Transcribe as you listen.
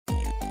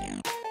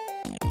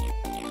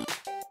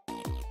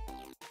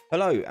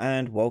Hello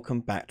and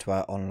welcome back to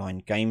our online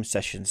game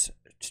sessions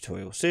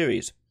tutorial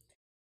series.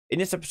 In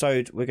this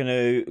episode we're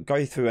going to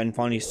go through and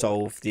finally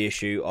solve the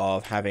issue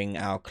of having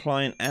our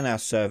client and our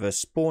server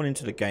spawn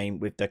into the game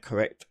with the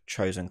correct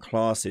chosen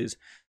classes.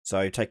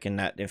 So taking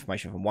that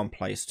information from one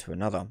place to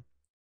another.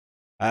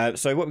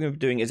 So what we're going to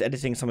be doing is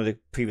editing some of the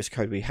previous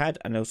code we had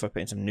and also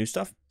putting some new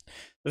stuff.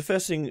 The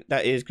first thing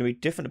that is going to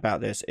be different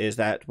about this is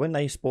that when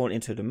they spawn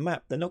into the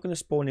map, they're not going to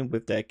spawn in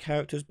with their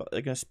characters, but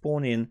they're going to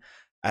spawn in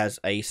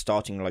as a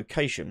starting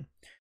location.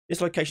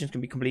 This location is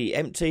going to be completely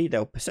empty.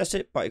 They'll possess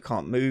it, but it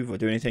can't move or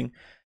do anything.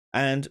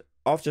 And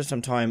after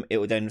some time, it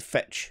will then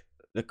fetch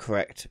the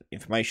correct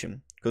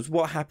information. Because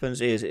what happens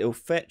is it'll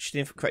fetch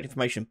the correct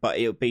information, but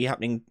it'll be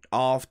happening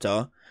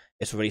after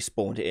it's already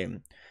spawned it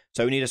in.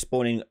 So we need to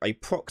spawn in a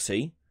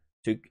proxy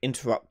to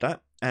interrupt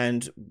that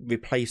and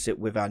replace it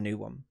with our new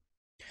one.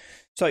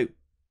 So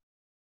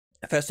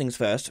first things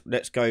first,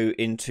 let's go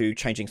into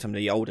changing some of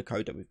the older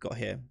code that we've got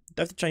here.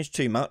 Don't have to change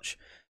too much.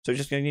 So we're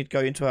just going to need to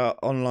go into our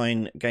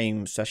online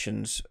game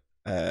sessions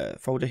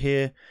folder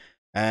here,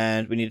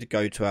 and we need to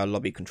go to our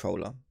lobby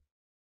controller.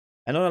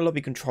 And on our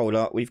lobby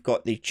controller, we've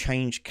got the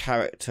change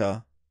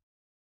character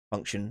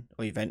function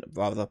or event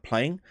rather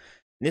playing. And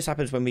this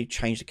happens when we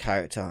change the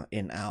character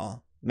in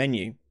our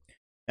menu.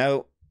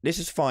 Now, this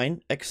is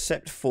fine,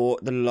 except for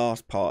the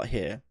last part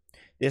here.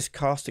 This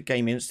cast a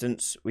game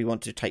instance, we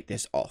want to take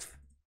this off.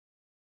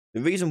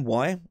 The reason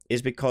why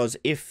is because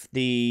if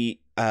the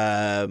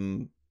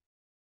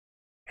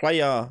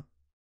player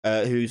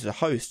who's the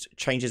host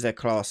changes their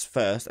class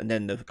first and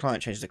then the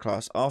client changes the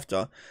class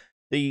after,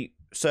 the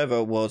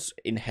server was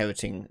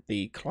inheriting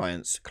the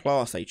client's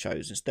class they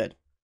chose instead.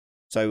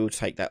 So we'll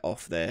take that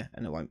off there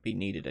and it won't be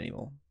needed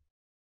anymore.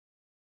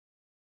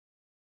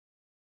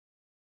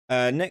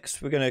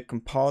 Next, we're going to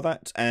compile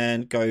that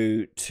and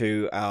go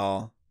to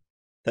our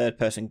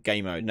third-person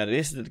game mode. Now,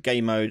 this is the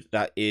game mode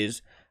that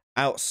is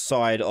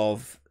outside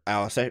of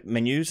our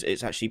menus.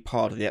 It's actually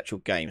part of the actual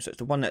game. So it's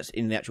the one that's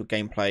in the actual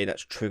gameplay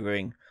that's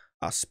triggering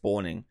our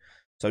spawning.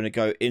 So I'm going to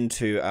go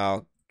into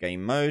our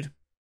game mode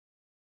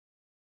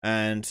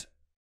and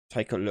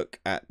take a look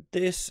at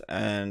this.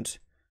 And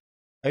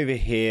over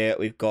here,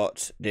 we've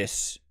got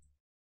this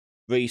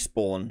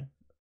respawn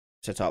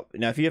set up.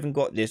 Now, if you haven't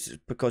got this, it's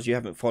because you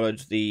haven't followed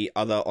the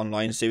other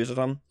online series I've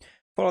done.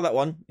 Follow that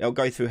one. I'll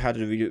go through how to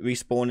do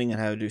respawning and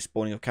how to do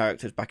spawning of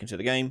characters back into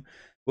the game.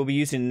 We'll be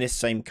using this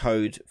same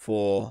code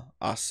for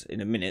us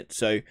in a minute.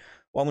 So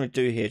what I'm going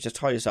to do here is just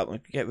tie this up. I'm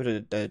going to get rid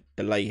of the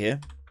delay here.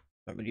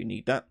 Don't really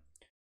need that.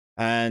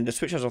 And the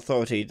switch as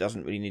authority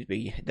doesn't really need to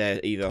be there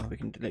either. We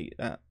can delete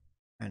that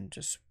and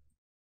just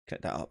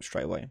get that up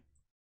straight away.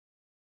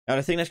 Now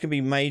the thing that's going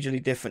to be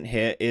majorly different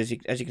here is,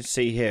 as you can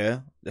see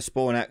here, the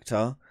spawn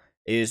actor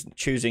is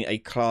choosing a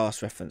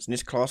class reference. And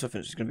this class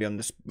reference is going to be on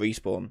the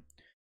respawn.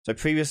 So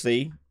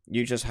previously,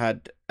 you just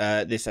had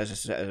this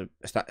as a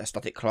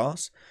static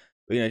class.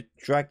 We're going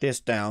to drag this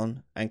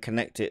down and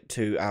connect it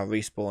to our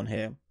respawn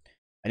here.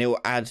 And it will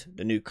add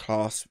the new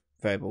class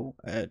variable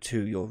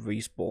to your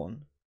respawn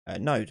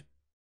node.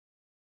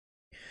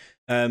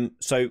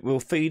 So we'll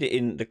feed it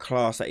in the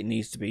class that it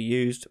needs to be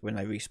used when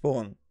they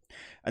respawn.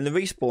 And the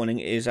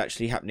respawning is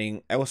actually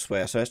happening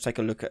elsewhere. So let's take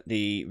a look at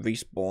the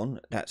respawn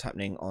that's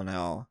happening on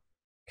our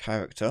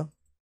character.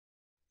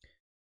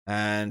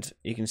 And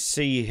you can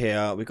see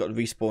here we've got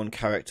the respawn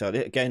character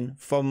again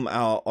from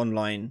our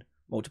online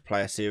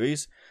multiplayer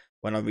series.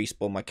 When I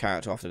respawn my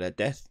character after their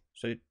death,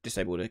 so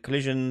disable the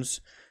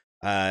collisions,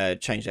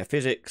 change their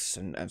physics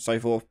and so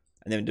forth,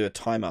 and then do a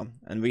timer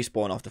and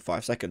respawn after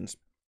 5 seconds.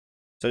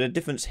 So the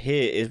difference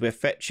here is we're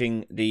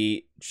fetching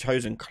the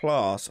chosen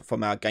class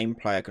from our game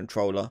player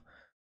controller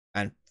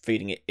and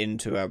feeding it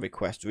into our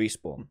request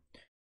respawn.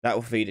 That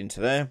will feed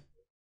into there,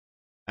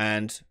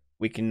 and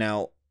we can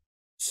now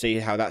see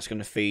how that's going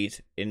to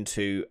feed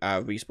into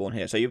our respawn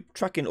here. So you're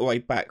tracking all the way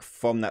back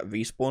from that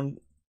respawn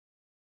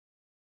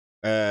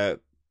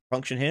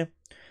function here,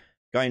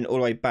 going all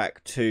the way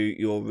back to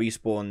your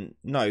respawn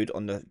node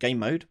on the game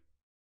mode.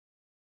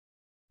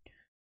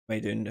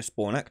 We're doing the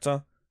spawn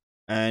actor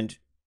and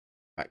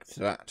back to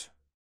that.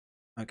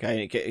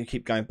 Okay, you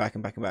keep going back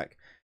and back and back,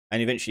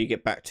 and eventually you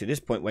get back to this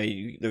point where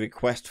the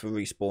request for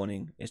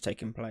respawning is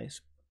taking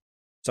place.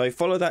 So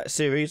follow that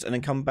series and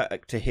then come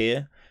back to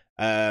here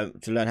to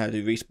learn how to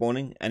do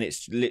respawning, and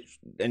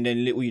and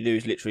then all you do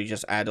is literally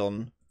just add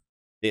on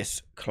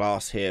this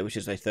class here, which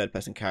is a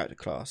third-person character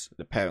class,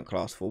 the parent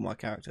class for all my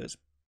characters.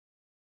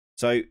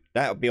 So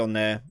that'll be on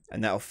there,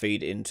 and that'll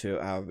feed into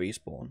our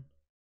respawn.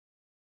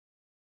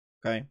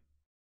 Okay.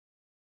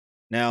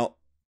 Now,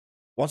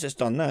 once it's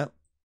done that,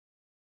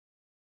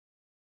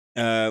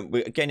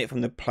 we're getting it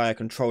from the player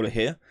controller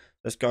here.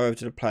 Let's go over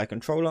to the player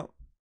controller,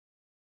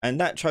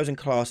 and that chosen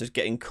class is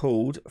getting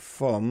called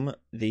from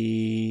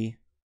the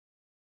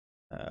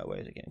where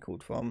is it getting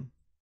called from?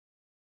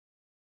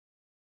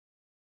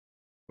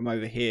 From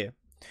over here.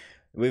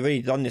 We've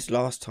already done this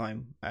last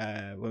time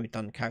when we've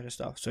done character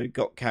stuff. So we've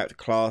got character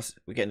class,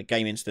 we're getting a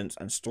game instance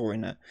and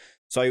storing that.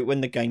 So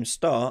when the game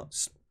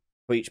starts,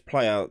 for each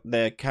player,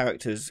 their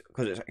characters,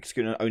 because it's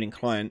executing an owning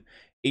client,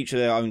 each of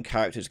their own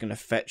characters is going to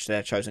fetch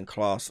their chosen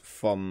class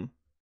from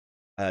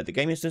the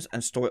game instance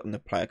and store it on the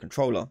player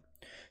controller.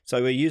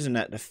 So we're using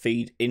that to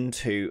feed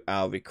into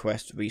our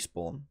request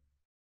respawn.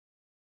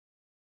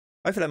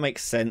 Hopefully that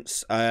makes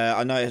sense.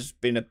 I know it's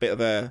been a bit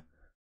of a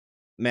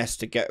mess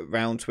to get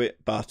around to it,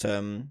 but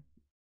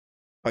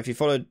if you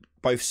followed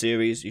both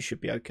series, you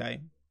should be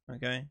okay.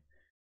 Okay.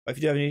 But if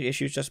you do have any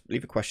issues, just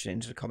leave a question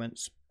into the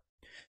comments.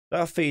 So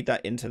I'll feed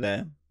that into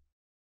there.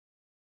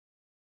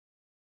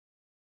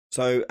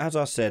 So as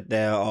I said,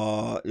 there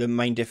are the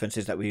main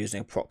differences that we're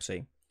using a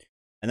proxy.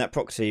 And that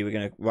proxy we're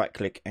going to right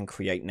click and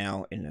create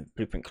now in the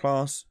blueprint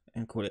class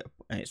and call it,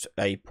 and it's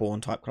a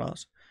pawn type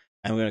class.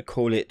 And we're going to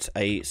call it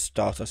a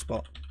starter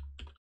spot.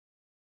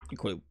 You can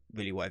call it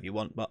really whatever you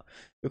want, but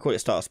we'll call it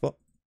starter spot.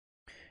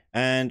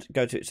 And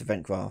go to its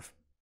event graph.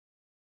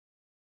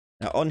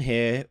 Now on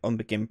here, on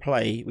begin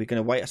play, we're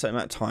going to wait a certain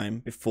amount of time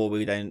before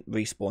we then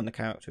respawn the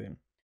character in.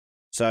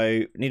 So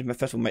we need to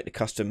first of all make the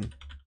custom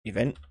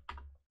event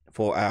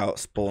for our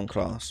spawn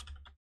class.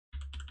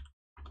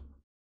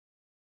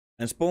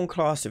 And spawn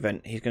class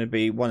event, he's going to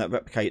be one that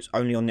replicates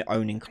only on the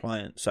owning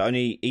client. So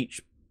only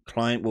each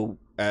client will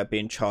be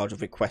in charge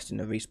of requesting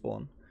the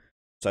respawn.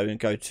 So we can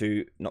go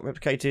to not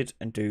replicated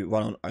and do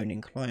run on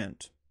owning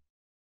client.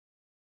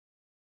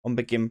 On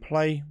begin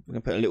play, we're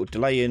going to put a little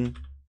delay in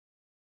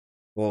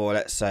for,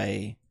 let's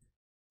say,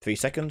 3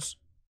 seconds.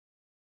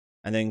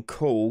 And then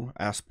call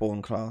our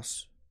spawn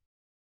class.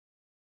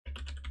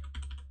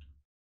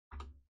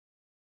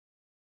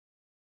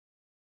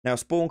 Now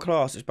spawn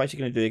class is basically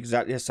going to do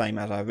exactly the same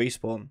as our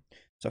respawn.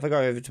 So if I go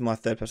over to my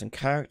third person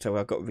character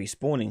where I've got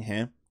respawning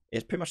here,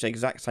 it's pretty much the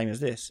exact same as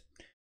this.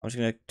 I'm just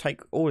going to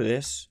take all of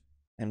this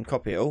and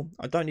copy it all.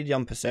 I don't need the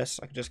unpossessed,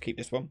 I can just keep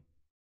this one.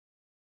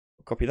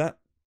 Copy that.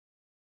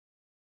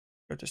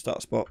 Go to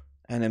start spot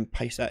and then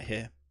paste that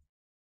here.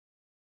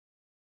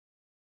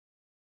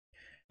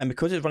 And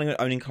because it's running an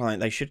owning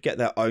client, they should get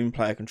their own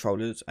player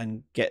controllers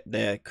and get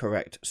their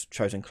correct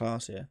chosen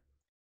class here.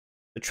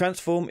 The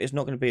transform is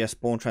not going to be a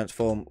spawn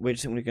transform. We're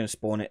just simply going to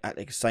spawn it at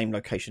the same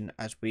location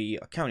as we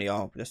currently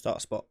are with the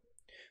start spot.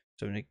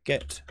 So we're going to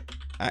get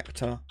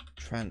actor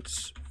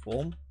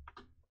transform.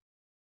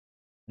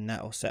 And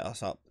that will set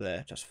us up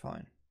there just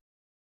fine.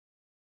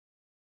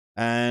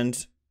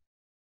 And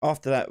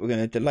after that, we're going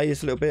to delay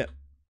this a little bit.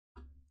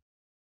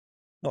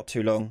 Not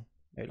too long,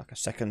 maybe like a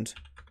second.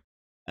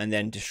 And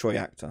then destroy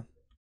actor.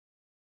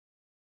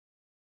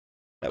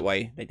 That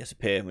way they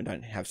disappear and we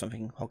don't have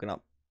something hogging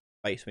up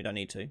space we don't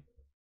need to.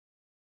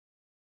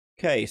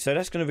 Okay, so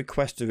that's going to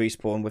request a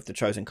respawn with the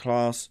chosen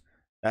class.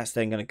 That's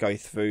then going to go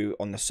through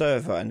on the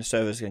server, and the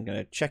server is going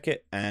to check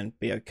it and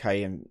be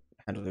okay and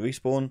handle the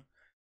respawn.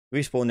 The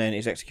respawn then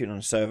is executing on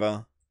the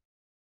server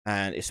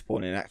and is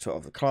spawning an actor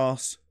of the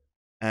class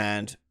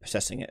and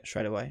processing it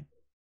straight away.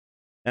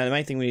 Now the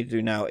main thing we need to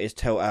do now is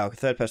tell our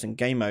third person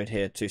game mode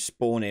here to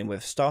spawn in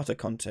with starter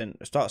content,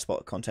 starter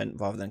spot content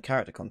rather than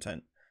character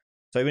content.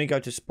 So when you go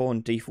to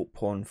spawn default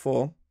pawn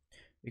 4,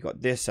 we've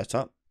got this set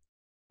up.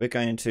 We're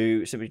going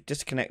to simply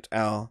disconnect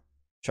our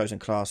chosen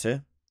class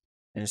here.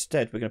 And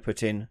instead, we're going to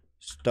put in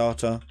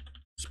starter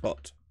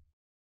spot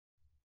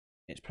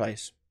in its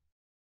place.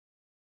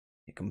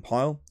 Hit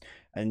compile,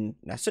 and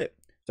that's it.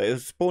 So it'll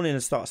spawn in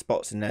the starter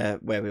spots in there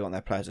where we want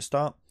our players to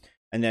start.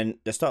 And then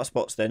the starter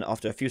spots then,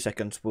 after a few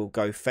seconds, will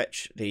go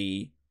fetch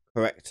the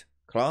correct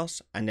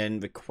class and then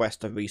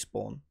request a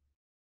respawn.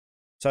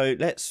 So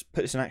let's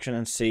put this in action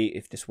and see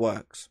if this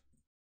works.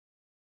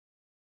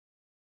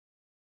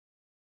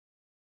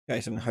 Okay,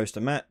 so I'm going to host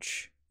a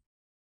match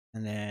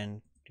and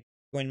then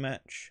join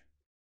match.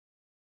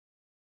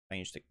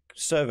 Change the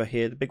server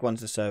here, the big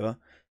one's the server,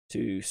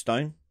 to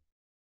stone.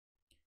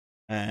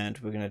 And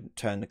we're going to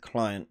turn the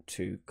client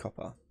to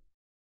copper.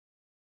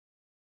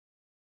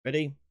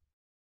 Ready?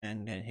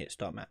 And then hit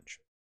start match.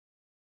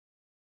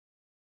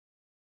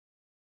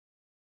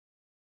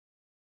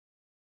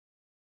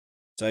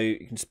 So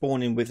you can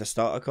spawn in with the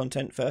starter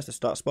content first, the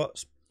start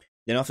spots.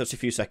 Then after just a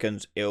few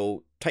seconds,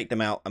 it'll take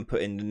them out and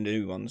put in the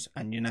new ones.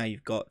 And now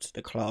you've got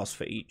the class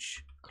for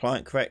each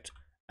client correct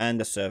and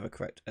the server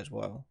correct as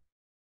well.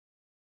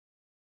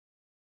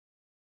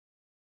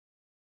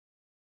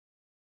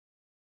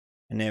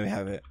 And there we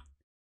have it.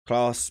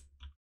 Class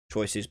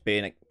choices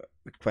being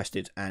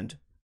requested and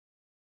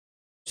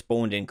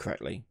spawned in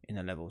correctly in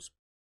the levels.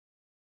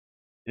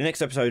 In the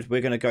next episode,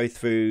 we're going to go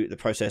through the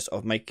process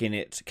of making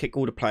it kick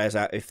all the players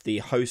out if the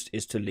host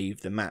is to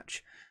leave the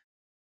match.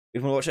 If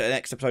you want to watch the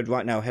next episode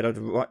right now, head over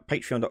to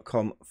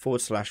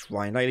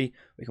patreon.com/Ryan Laley.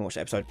 We can watch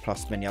the episode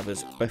plus many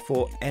others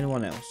before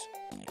anyone else.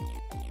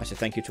 I say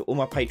thank you to all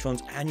my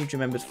patrons and YouTube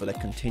members for their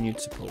continued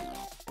support.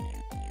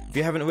 If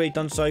you haven't already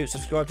done so,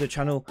 subscribe to the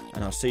channel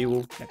and I'll see you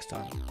all next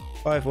time.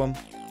 Bye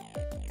everyone.